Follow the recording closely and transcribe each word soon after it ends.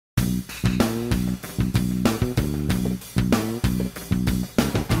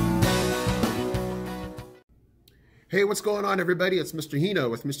Hey, what's going on, everybody? It's Mr. Hino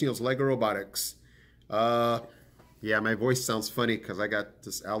with Mr. Hino's Lego Robotics. Yeah, my voice sounds funny because I got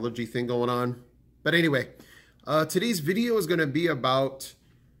this allergy thing going on. But anyway, today's video is going to be about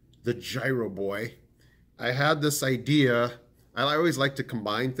the Gyroboy. I had this idea. I always like to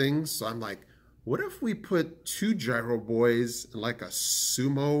combine things, so I'm like, what if we put two Gyroboys in like a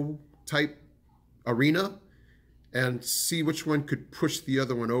sumo type arena and see which one could push the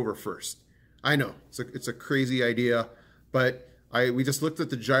other one over first? I know it's a crazy idea, but we just looked at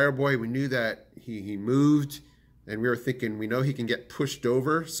the Gyroboy. We knew that he moved, and we were thinking, we know he can get pushed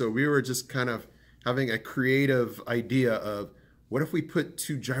over. So we were just kind of having a creative idea of what if we put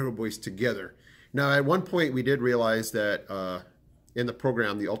two Gyroboys together. Now, at one point, we did realize that in the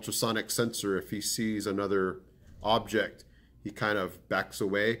program, the ultrasonic sensor, if he sees another object, he kind of backs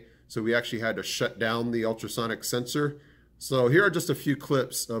away. So we actually had to shut down the ultrasonic sensor. So here are just a few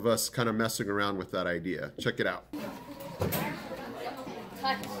clips of us kind of messing around with that idea. Check it out.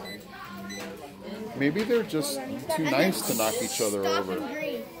 Maybe they're just too nice to knock each other over.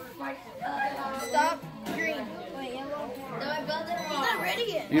 Green. Stop green. Wait, yellow. No, I built it wrong. Not ready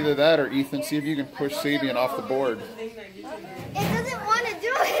yet. Either that or Ethan, see if you can push Sabian off the board. It doesn't want to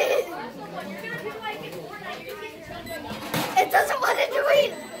do it. It doesn't want to do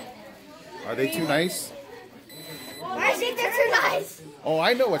it. Are they too nice? I think they're too nice. Oh,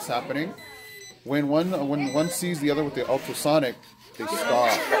 I know what's happening. When one sees the other with the ultrasonic, they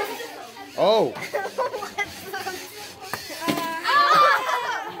stop. Oh.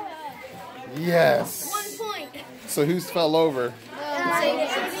 Yes. 1 point. So who's fell over?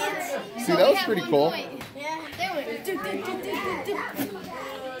 See, that was pretty cool. Yeah, they went.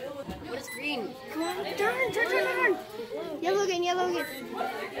 What is green? Come on, turn. Yellow again.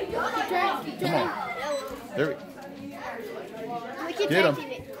 Come on. There. Get him.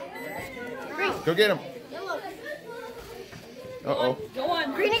 Go get him. Uh-oh. Go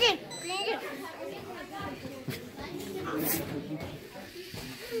on. Green again.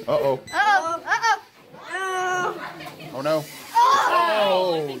 Uh-oh. Oh, no.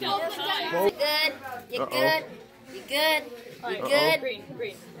 Oh. You're good.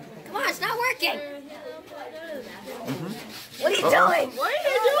 Green. Come on, it's not working. Mm-hmm. What are you doing? What are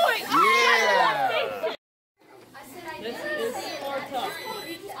you doing? Yeah. This is Sparta.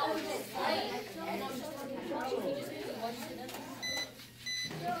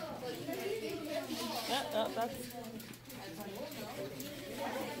 That's...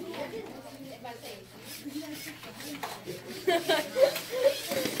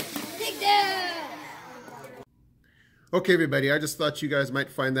 Okay, everybody, I just thought you guys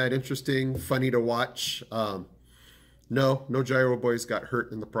might find that interesting, funny to watch. No Gyroboys got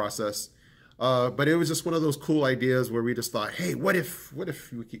hurt in the process. But it was just one of those cool ideas where we just thought, hey, what if we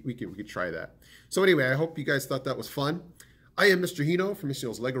could try that? So anyway, I hope you guys thought that was fun. I am Mr. Hino from Mr.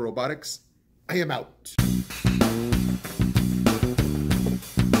 Hino's Lego Robotics. I am out.